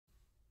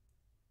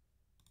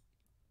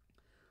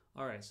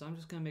Alright, so I'm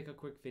just going to make a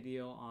quick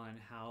video on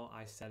how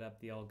I set up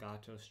the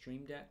Elgato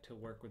Stream Deck to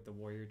work with the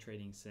Warrior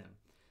Trading Sim.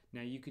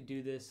 Now you could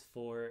do this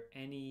for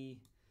any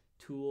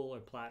tool or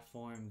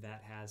platform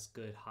that has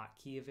good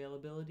hotkey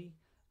availability.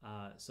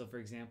 So for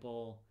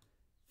example,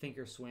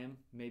 Thinkorswim,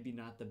 maybe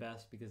not the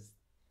best because,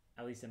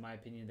 at least in my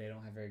opinion, they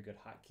don't have very good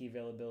hotkey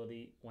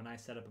availability. When I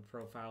set up a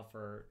profile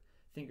for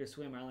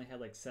Thinkorswim, I only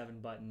had like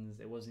 7 buttons.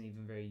 It wasn't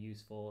even very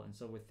useful. And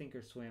so with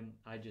Thinkorswim,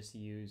 I just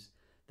use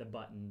the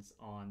buttons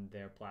on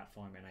their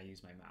platform and I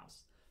use my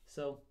mouse.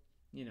 So,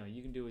 you know,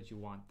 you can do what you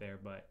want there,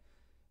 but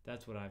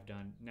that's what I've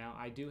done. Now,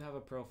 I do have a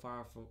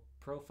profile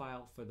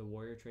for the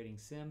Warrior Trading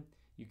Sim.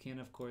 You can,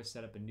 of course,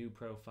 set up a new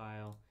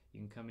profile. You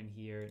can come in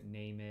here,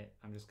 name it.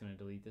 I'm just going to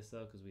delete this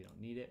though because we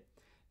don't need it.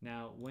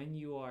 Now, when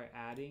you are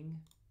adding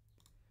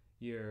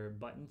your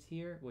buttons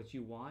here, what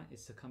you want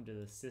is to come to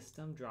the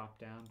System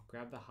drop-down,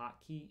 grab the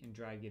hotkey, and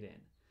drag it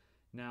in.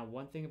 Now,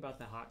 one thing about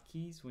the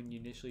hotkeys, when you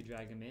initially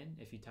drag them in,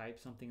 if you type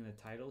something in the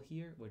title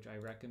here, which I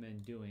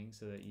recommend doing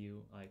so that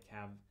you like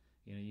have,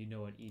 you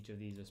know what each of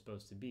these are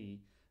supposed to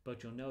be,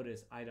 but you'll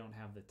notice I don't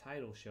have the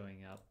title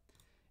showing up,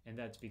 and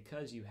that's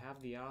because you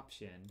have the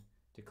option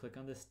to click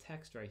on this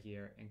text right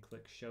here and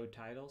click Show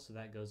Title, so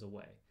that goes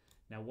away.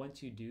 Now,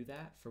 once you do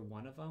that for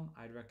one of them,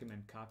 I'd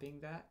recommend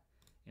copying that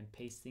and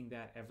pasting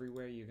that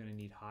everywhere you're going to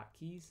need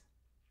hotkeys,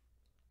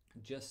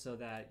 just so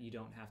that you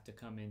don't have to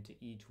come into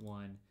each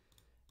one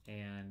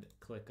and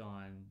click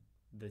on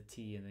the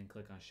T and then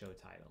click on Show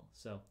Title.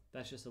 So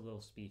that's just a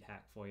little speed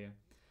hack for you.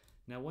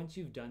 Now, once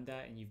you've done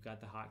that and you've got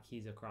the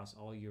hotkeys across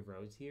all your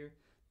rows here,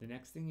 the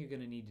next thing you're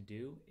going to need to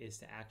do is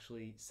to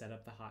actually set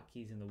up the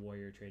hotkeys in the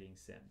Warrior Trading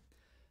Sim.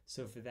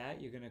 So for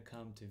that, you're going to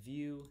come to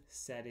View,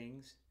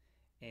 Settings,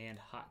 and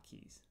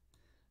Hotkeys.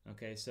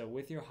 Okay, so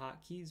with your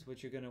hotkeys,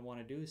 what you're going to want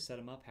to do is set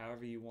them up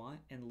however you want,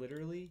 and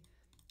literally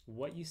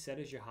what you set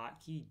as your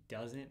hotkey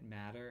doesn't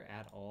matter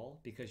at all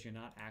because you're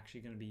not actually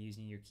going to be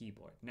using your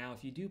keyboard. Now,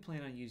 if you do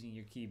plan on using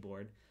your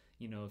keyboard,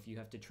 you know, if you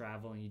have to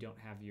travel and you don't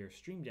have your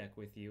Stream Deck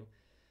with you,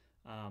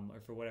 or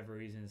for whatever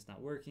reason it's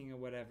not working or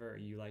whatever, or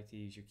you like to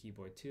use your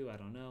keyboard too, I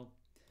don't know,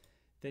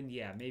 then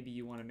yeah, maybe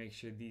you want to make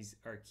sure these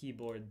are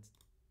keyboard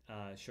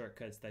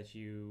shortcuts that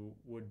you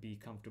would be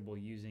comfortable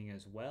using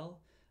as well.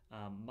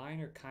 Mine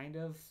are kind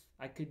of,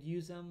 I could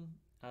use them.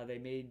 They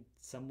made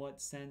somewhat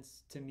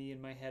sense to me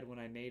in my head when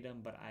I made them,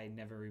 but I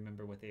never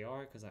remember what they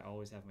are because I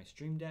always have my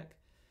Stream Deck.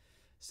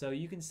 So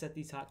you can set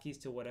these hotkeys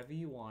to whatever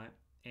you want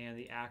and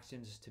the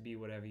actions to be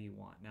whatever you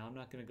want. Now, I'm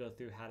not going to go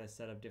through how to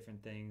set up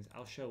different things.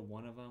 I'll show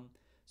one of them.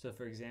 So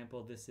for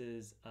example, this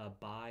is a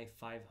buy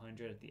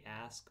 500 at the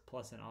ask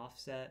plus an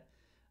offset.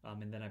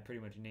 And then I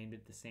pretty much named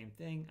it the same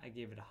thing. I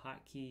gave it a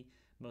hotkey.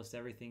 Most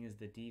everything is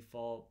the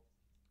default.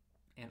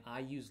 And I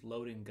use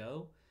load and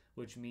go,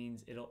 which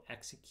means it'll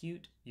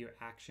execute your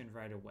action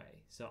right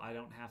away. So I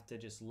don't have to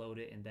just load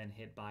it and then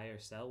hit buy or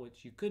sell,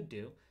 which you could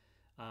do.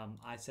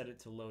 I set it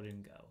to load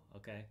and go,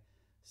 okay?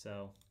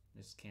 So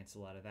just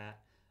cancel out of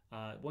that.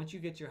 Once you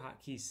get your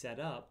hotkeys set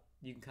up,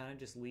 you can kind of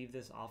just leave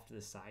this off to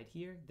the side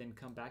here, then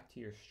come back to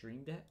your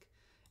Stream Deck.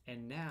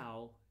 And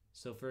now,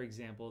 so for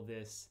example,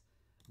 this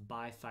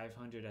buy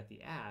 500 at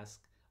the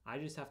ask, I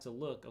just have to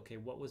look, okay,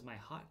 what was my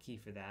hotkey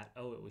for that?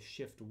 Oh, it was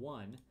Shift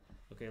 1.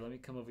 Okay, let me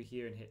come over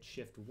here and hit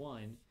Shift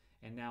 1.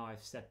 And now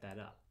I've set that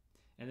up.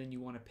 And then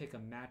you want to pick a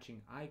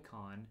matching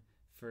icon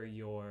for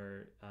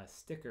your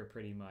sticker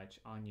pretty much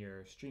on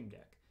your Stream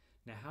Deck.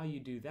 Now how you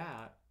do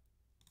that,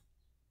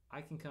 I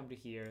can come to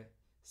here,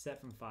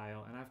 set from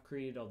file, and I've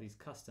created all these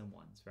custom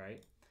ones,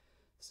 right?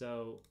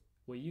 So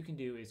what you can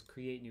do is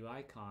create new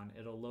icon.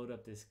 It'll load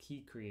up this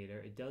key creator.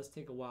 It does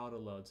take a while to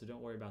load, so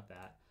don't worry about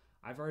that.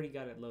 I've already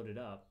got it loaded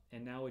up.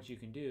 And now what you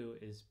can do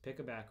is pick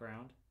a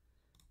background,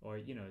 or,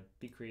 you know,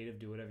 be creative,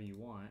 do whatever you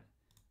want.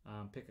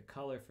 Pick a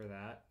color for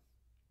that.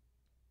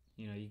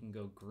 You know, you can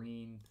go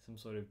green, some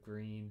sort of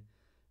green.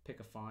 Pick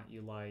a font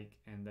you like,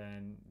 and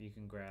then you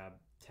can grab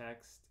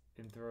text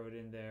and throw it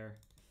in there.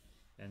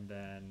 And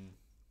then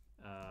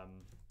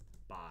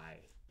buy.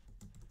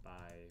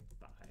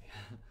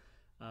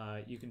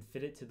 You can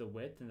fit it to the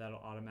width, and that'll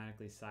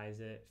automatically size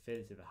it. Fit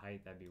it to the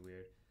height, that'd be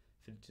weird.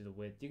 Fit it to the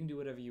width. You can do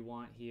whatever you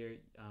want here.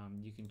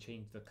 You can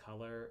change the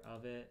color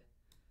of it.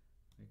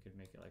 We could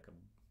make it like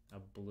a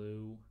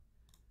blue.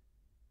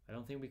 I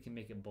don't think we can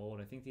make it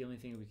bold. I think the only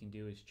thing we can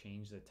do is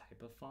change the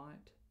type of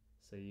font.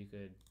 So you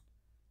could,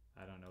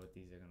 I don't know what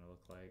these are going to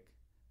look like.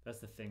 That's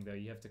the thing though,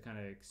 you have to kind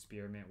of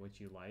experiment what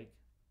you like.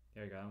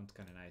 There you go, that one's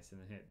kind of nice,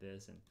 and then hit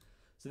this. And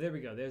so there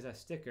we go, there's our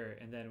sticker,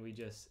 and then we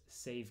just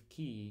save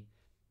key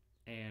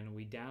and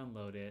we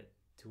download it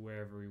to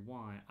wherever we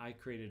want. I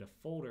created a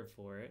folder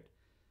for it,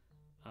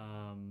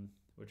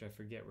 which I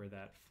forget where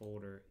that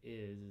folder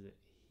is. Is it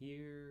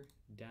here?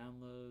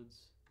 Downloads?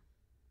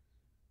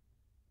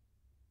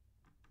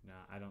 No,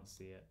 I don't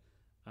see it.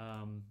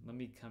 Let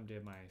me come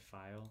to my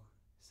file,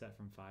 set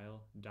from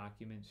file,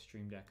 document,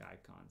 Stream Deck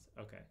icons.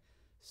 Okay,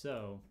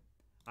 so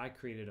I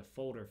created a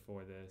folder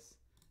for this,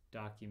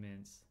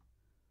 documents,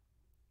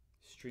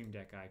 Stream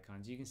Deck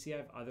icons. You can see I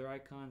have other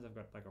icons. I've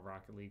got like a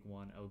Rocket League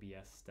one,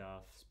 OBS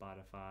stuff,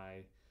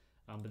 Spotify,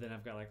 but then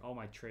I've got like all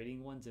my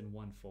trading ones in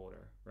one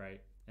folder,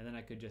 right? And then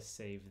I could just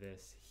save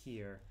this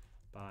here,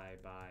 buy.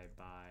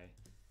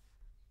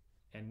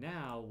 And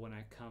now when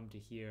I come to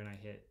here and I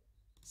hit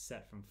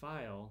set from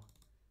file,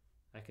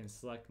 I can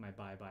select my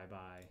buy,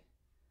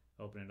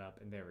 open it up,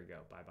 and there we go,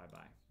 buy.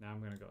 Now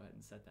I'm gonna go ahead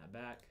and set that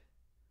back.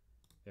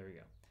 There we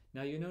go.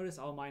 Now you notice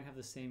all mine have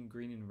the same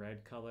green and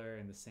red color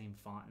and the same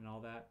font and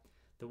all that.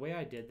 The way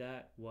I did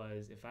that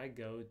was if I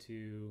go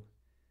to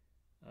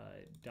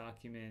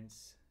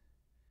Documents,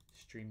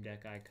 Stream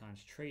Deck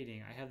Icons,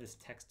 Trading, I have this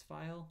text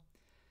file,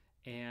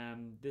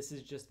 and this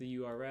is just the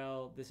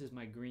URL. This is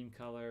my green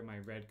color, my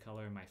red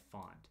color, and my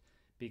font,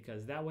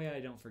 because that way I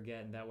don't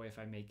forget, and that way if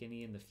I make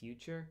any in the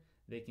future,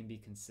 they can be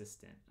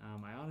consistent.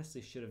 I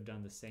honestly should have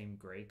done the same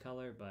gray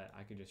color, but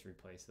I could just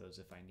replace those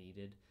if I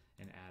needed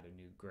and add a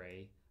new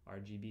gray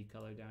RGB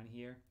color down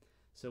here.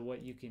 So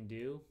what you can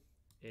do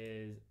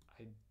is,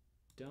 I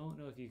don't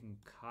know if you can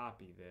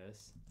copy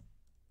this,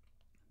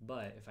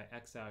 but if I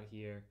X out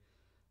here,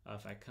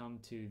 if I come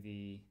to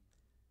the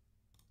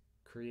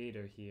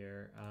creator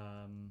here,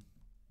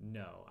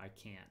 no, I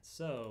can't.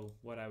 So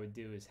what I would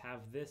do is have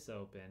this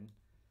open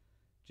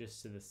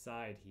just to the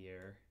side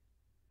here,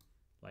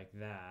 like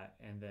that,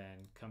 and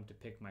then come to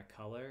pick my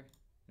color.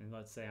 And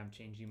let's say I'm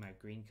changing my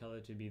green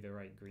color to be the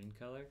right green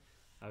color.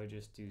 I would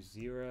just do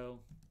 0,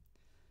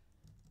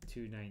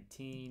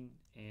 219,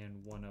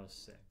 and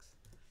 106.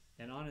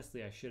 And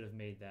honestly, I should have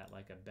made that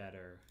like a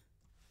better,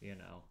 you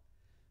know,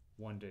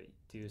 1 to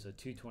 2, so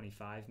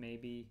 225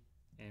 maybe,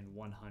 and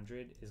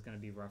 100 is going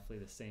to be roughly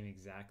the same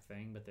exact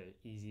thing, but they're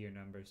easier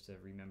numbers to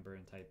remember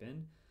and type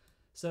in.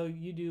 So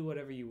you do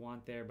whatever you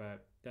want there,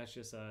 but that's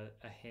just a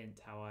hint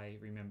how I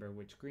remember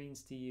which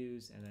greens to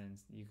use. And then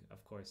you,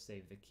 of course,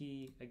 save the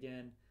key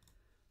again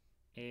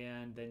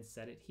and then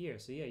set it here.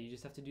 So yeah, you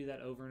just have to do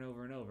that over and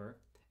over and over.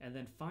 And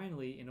then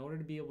finally, in order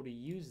to be able to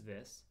use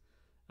this,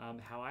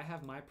 how I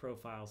have my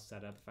profile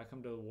set up, if I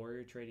come to the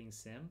Warrior Trading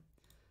Sim,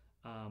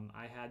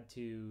 I had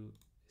to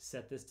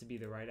set this to be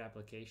the right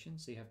application.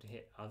 So you have to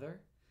hit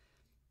Other.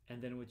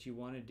 And then what you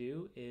want to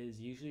do is,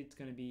 usually it's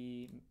going to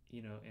be,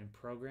 you know, in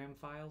program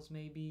files,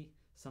 maybe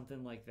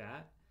something like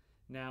that.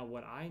 Now,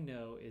 what I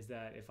know is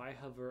that if I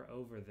hover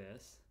over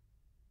this,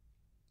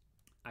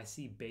 I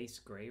see base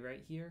gray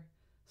right here.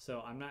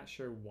 So I'm not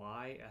sure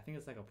why. I think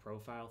it's like a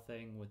profile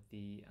thing with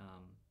the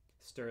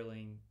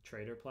Sterling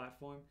Trader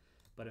platform.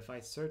 But if I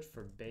search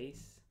for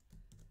base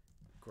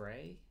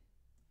gray,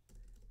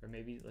 or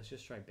maybe let's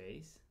just try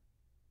base.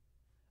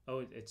 Oh,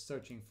 it's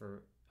searching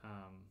for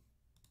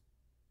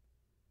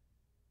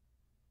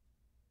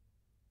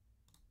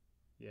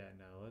yeah,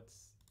 no,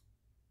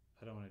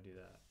 I don't want to do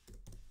that.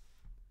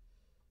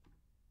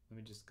 Let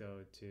me just go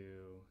to,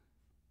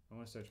 I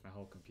want to search my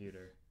whole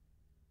computer.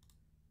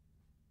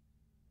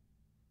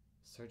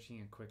 Searching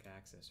in quick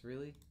access,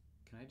 really?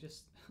 Can I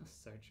just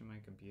search in my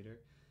computer?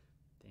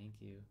 Thank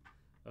you.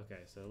 Okay,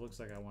 so it looks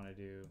like I want to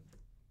do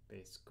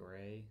base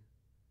gray.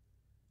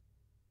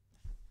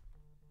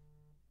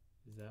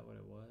 Is that what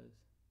it was?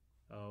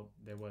 Oh,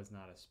 there was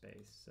not a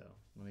space, so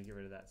let me get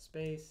rid of that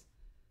space.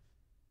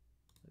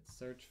 Let's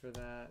search for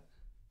that,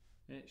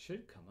 and it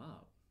should come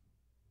up.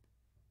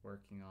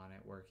 Working on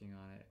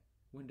it.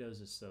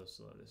 Windows is so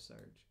slow to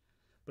search,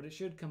 but it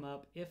should come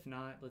up. If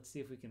not, let's see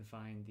if we can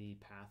find the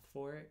path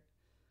for it.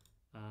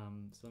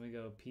 So let me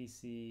go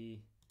PC.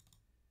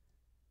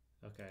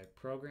 Okay,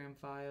 program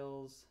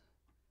files.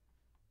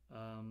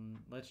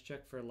 Let's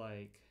check for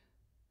like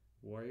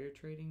Warrior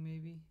Trading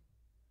maybe.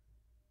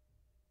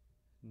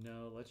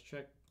 No, let's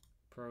check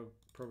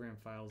program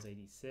files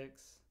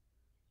 86.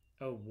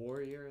 Oh,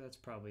 Warrior, that's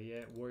probably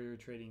it. Warrior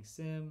Trading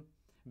Sim,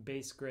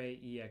 base gray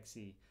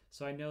exe.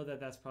 So I know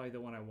that that's probably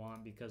the one I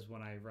want, because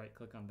when I right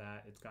click on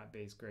that, it's got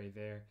base gray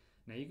there.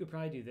 Now you could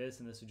probably do this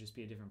and this would just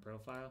be a different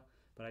profile,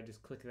 but I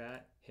just click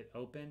that, hit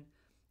open,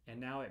 and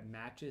now it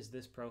matches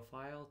this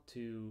profile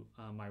to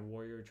my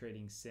Warrior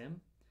Trading Sim.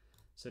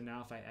 So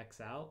now if I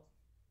X out,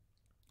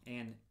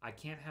 and I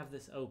can't have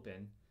this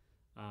open,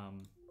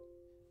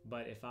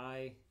 but if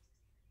I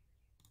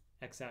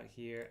X out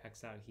here,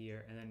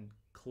 and then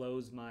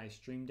close my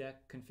Stream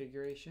Deck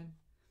configuration,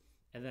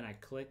 and then I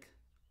click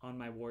on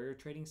my Warrior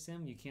Trading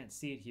Sim, you can't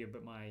see it here,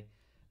 but my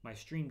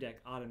Stream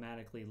Deck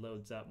automatically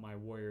loads up my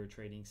Warrior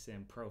Trading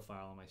Sim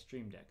profile on my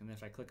Stream Deck. And then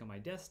if I click on my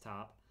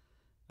desktop,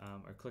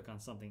 or click on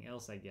something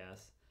else, I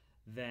guess,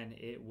 then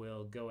it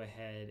will go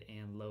ahead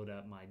and load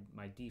up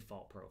my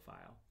default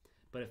profile.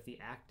 But if the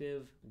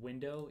active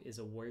window is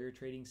a Warrior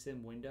Trading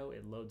Sim window,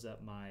 it loads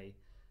up my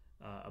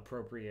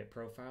appropriate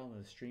profile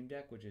in the Stream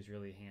Deck, which is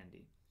really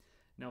handy.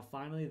 Now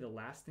finally, the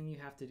last thing you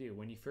have to do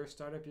when you first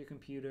start up your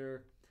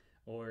computer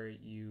or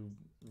you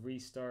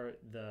restart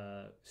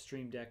the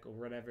Stream Deck or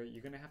whatever,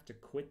 you're going to have to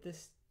quit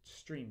this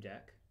Stream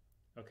Deck,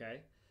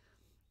 okay?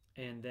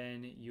 And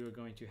then you are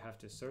going to have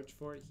to search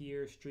for it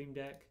here, Stream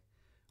Deck,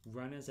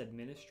 run as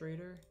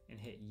administrator, and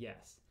hit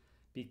yes,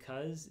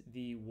 because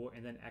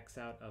and then X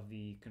out of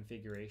the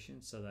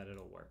configuration so that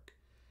it'll work.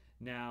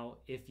 Now,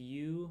 if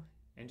you,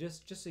 and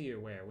just so you're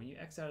aware, when you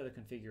X out of the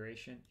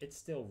configuration, it's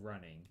still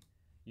running.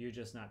 You're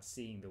just not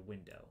seeing the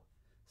window.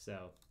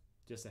 So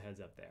just a heads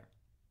up there.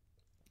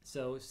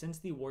 So since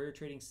the Warrior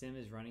Trading Sim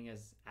is running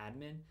as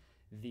admin,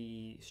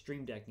 the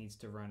Stream Deck needs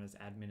to run as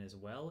admin as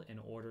well in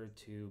order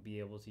to be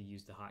able to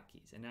use the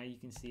hotkeys. And now you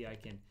can see I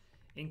can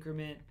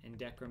increment and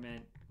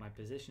decrement my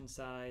position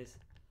size.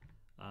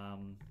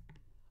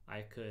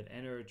 I could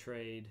enter a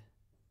trade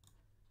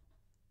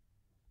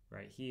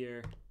right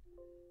here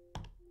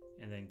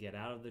and then get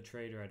out of the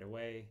trade right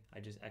away. I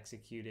just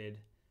executed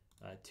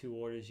 2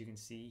 orders. You can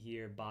see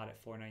here, bought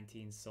at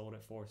 419, sold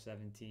at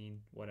 417,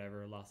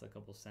 whatever, lost a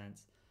couple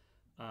cents.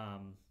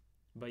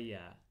 But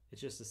yeah,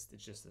 it's just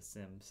a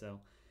sim. So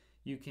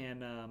you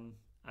can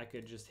I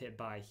could just hit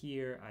buy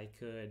here. I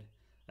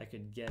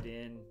could get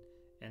in,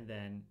 and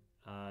then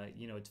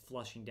you know, it's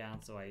flushing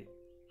down, so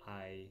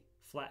I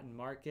flatten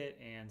market,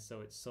 and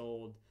so it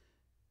sold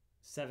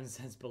 7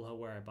 cents below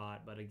where I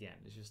bought. But again,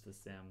 it's just a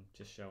sim,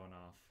 just showing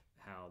off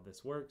how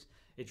this works.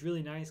 It's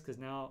really nice because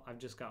now I've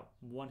just got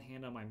one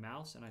hand on my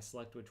mouse and I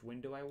select which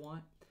window I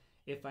want.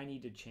 If I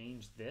need to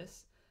change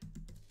this,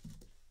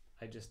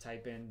 I just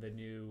type in the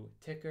new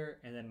ticker,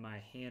 and then my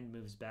hand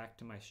moves back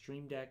to my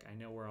Stream Deck. I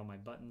know where all my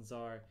buttons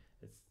are.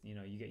 It's, you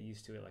know, you get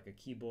used to it like a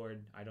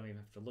keyboard. I don't even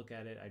have to look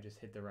at it. I just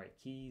hit the right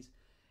keys,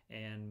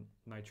 and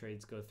my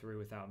trades go through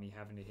without me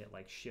having to hit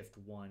like Shift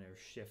 1 or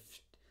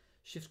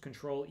Shift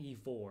Control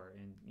E4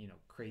 and, you know,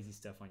 crazy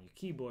stuff on your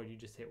keyboard. You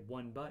just hit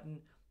one button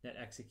that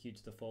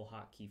executes the full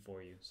hotkey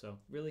for you. So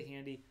really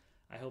handy.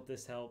 I hope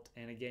this helped.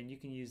 And again, you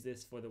can use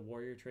this for the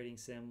Warrior Trading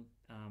Sim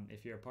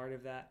if you're a part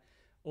of that,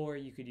 or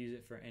you could use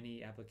it for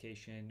any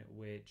application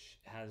which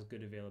has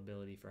good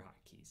availability for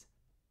hotkeys.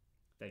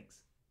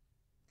 Thanks.